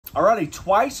Alrighty,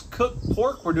 twice cooked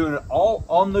pork. We're doing it all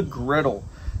on the griddle.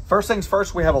 First things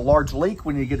first, we have a large leek.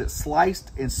 We need to get it sliced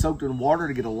and soaked in water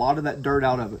to get a lot of that dirt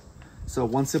out of it. So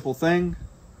one simple thing.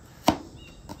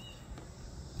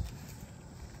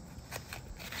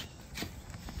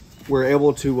 We're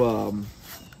able to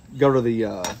go to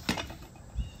the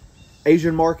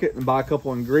Asian market and buy a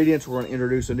couple ingredients. We're going to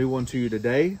introduce a new one to you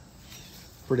today.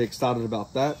 Pretty excited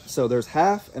about that. So there's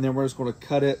half, and then we're just going to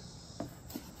cut it.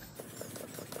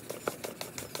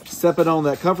 Step it on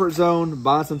that comfort zone,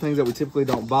 buy some things that we typically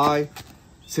don't buy.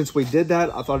 Since we did that,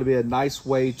 I thought it'd be a nice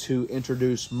way to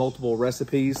introduce multiple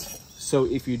recipes. So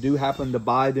if you do happen to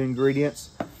buy the ingredients,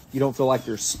 you don't feel like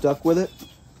you're stuck with it.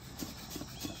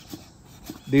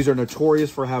 These are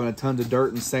notorious for having a ton of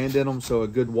dirt and sand in them, so a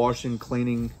good washing,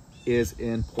 cleaning is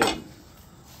important.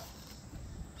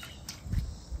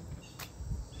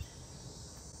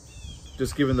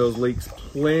 Just giving those leeks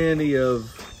plenty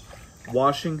of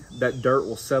washing. That dirt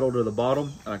will settle to the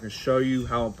bottom. I can show you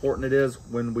how important it is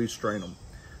when we strain them.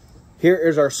 Here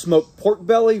is our smoked pork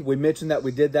belly. We mentioned that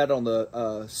we did that on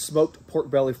the smoked pork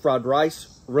belly fried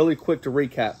rice. Really quick to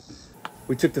recap.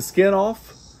 We took the skin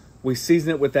off. We seasoned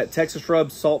it with that Texas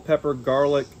rub, salt, pepper,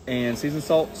 garlic, and seasoned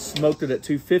salt. Smoked it at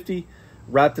 250.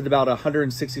 Wrapped it about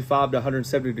 165 to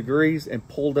 170 degrees and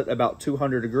pulled it about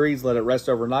 200 degrees. Let it rest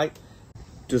overnight.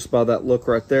 Just by that look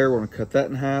right there, we're going to cut that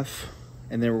in half.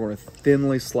 And then we're going to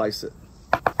thinly slice it.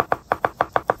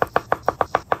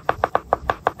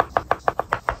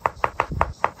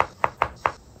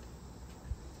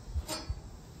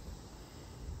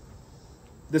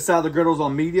 This side of the griddle's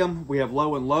on medium. We have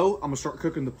low and low. I'm going to start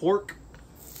cooking the pork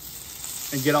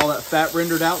and get all that fat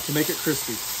rendered out to make it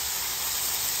crispy.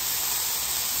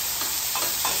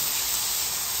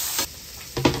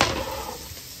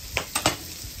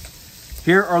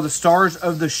 Here are the stars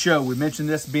of the show. We mentioned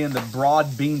this being the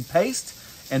broad bean paste,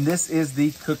 and this is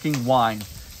the cooking wine.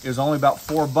 It was only about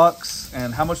 $4,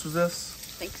 and how much was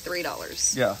this? I think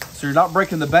 $3. Yeah, so you're not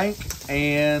breaking the bank,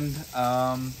 and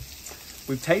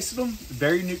we've tasted them,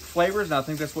 very unique flavors, and I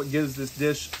think that's what gives this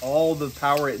dish all the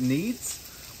power it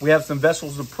needs. We have some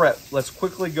vegetables to prep. Let's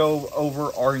quickly go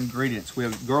over our ingredients. We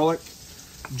have garlic,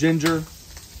 ginger,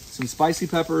 some spicy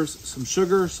peppers, some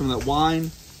sugar, some of that wine.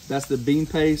 That's the bean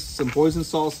paste, some hoisin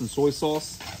sauce and soy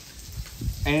sauce.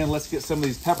 And let's get some of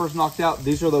these peppers knocked out.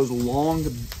 These are those long,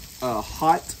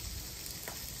 hot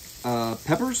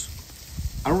peppers.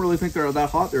 I don't really think they're that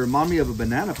hot. They remind me of a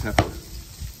banana pepper.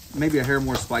 Maybe a hair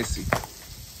more spicy.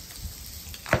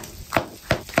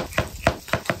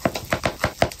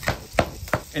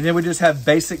 And then we just have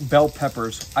basic bell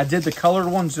peppers. I did the colored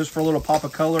ones just for a little pop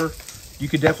of color. You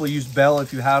could definitely use bell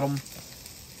if you had them.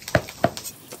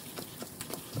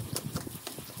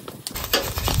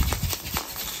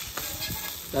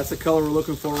 That's the color we're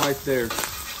looking for right there.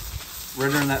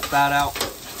 Rendering that fat out.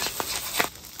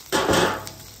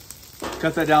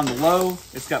 Cut that down to low.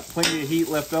 It's got plenty of heat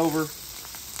left over.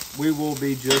 We will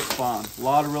be just fine. A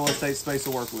lot of real estate space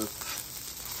to work with.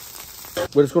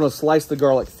 We're just going to slice the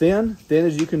garlic thin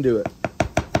as you can do it.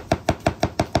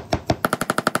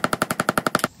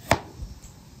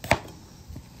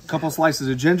 A couple slices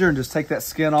of ginger and just take that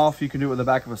skin off. You can do it with the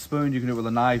back of a spoon. You can do it with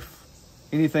a knife.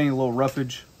 Anything, a little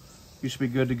roughage. You should be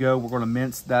good to go. We're going to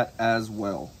mince that as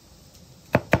well.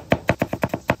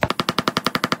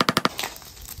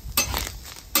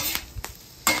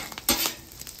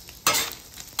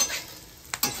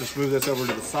 Let's just move this over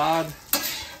to the side.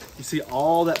 You see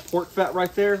all that pork fat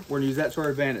right there? We're going to use that to our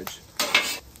advantage.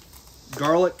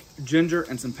 Garlic, ginger,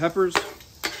 and some peppers.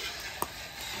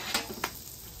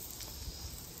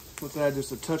 Let's add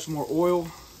just a touch more oil,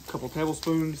 a couple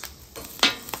tablespoons.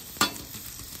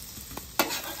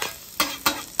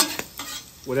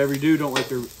 Whatever you do, don't let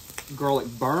your garlic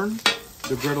burn.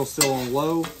 The griddle's still on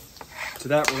low. To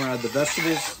that, we're gonna add the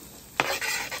vegetables.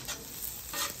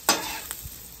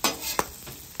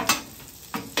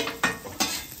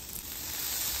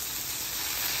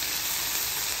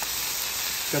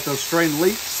 Got those strained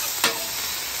leeks.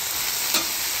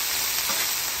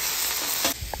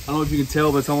 I don't know if you can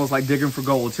tell, but it's almost like digging for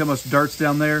gold. See how much dirt's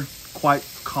down there? Quite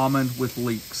common with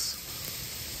leeks.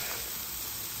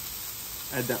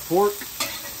 Add that pork.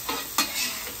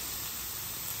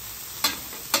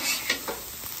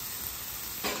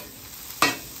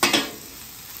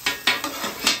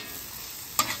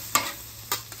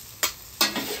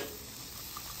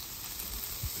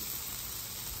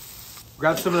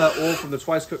 Grab some of that oil from the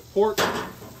twice cooked pork.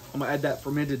 I'm gonna add that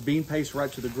fermented bean paste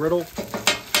right to the griddle.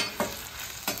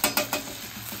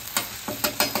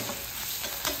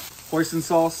 Hoisin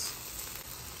sauce,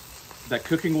 that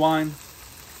cooking wine,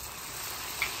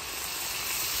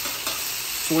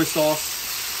 soy sauce,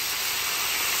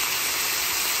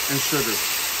 and sugar.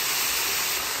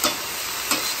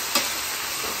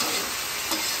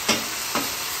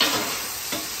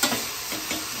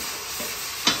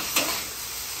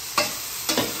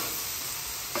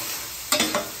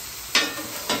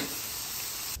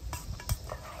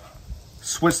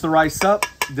 Switch the rice up.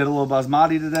 Did a little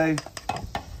basmati today.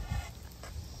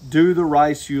 Do the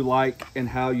rice you like and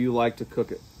how you like to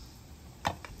cook it.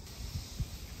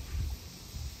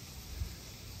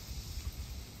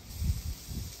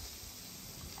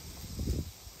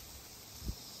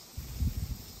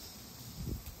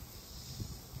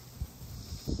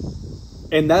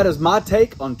 And that is my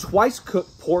take on twice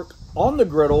cooked pork on the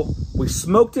griddle. We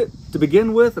smoked it to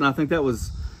begin with, and I think that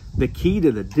was the key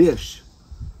to the dish.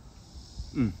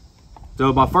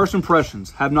 So my first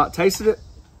impressions, have not tasted it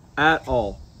at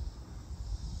all.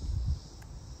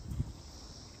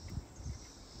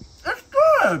 It's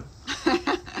good.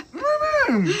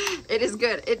 It is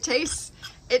good. It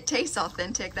tastes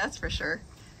authentic, that's for sure.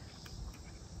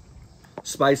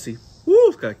 Spicy. Woo,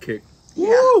 it's got a kick. Yeah,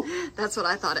 woo. That's what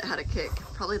I thought it had a kick.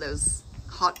 Probably those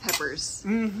hot peppers.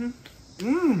 I'm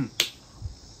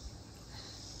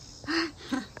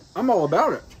all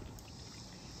about it.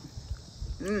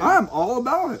 I'm all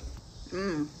about it.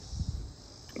 Well,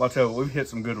 I'll tell you what, we've hit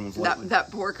some good ones lately. That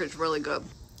pork is really good.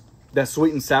 That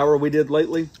sweet and sour we did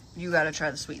lately. You got to try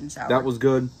the sweet and sour. That was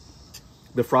good.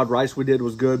 The fried rice we did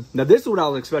was good. Now, this is what I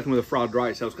was expecting with the fried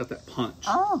rice. It's got that punch.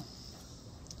 Oh.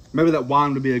 Maybe that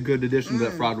wine would be a good addition to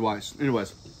that fried rice.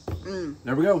 Anyways,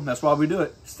 there we go. That's why we do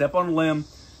it. Step on a limb,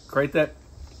 create that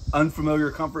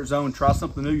unfamiliar comfort zone, try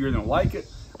something new. You're going to like it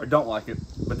or don't like it.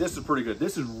 But this is pretty good.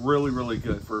 This is really, really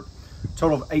good for a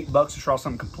total of $8 to try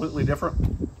something completely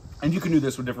different. And you can do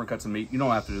this with different cuts of meat. You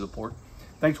don't have to do the pork.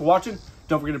 Thanks for watching.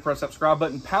 Don't forget to press that subscribe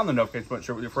button, pound the notification button,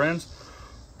 share it with your friends.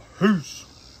 Peace.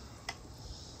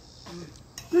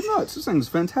 Good nuts. This thing's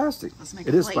fantastic.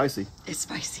 It is spicy. It's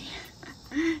spicy.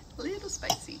 A little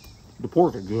spicy. The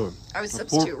pork is good. I would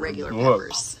substitute regular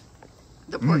peppers.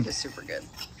 The pork is super good.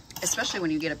 Especially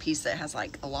when you get a piece that has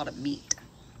like a lot of meat,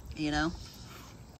 you know?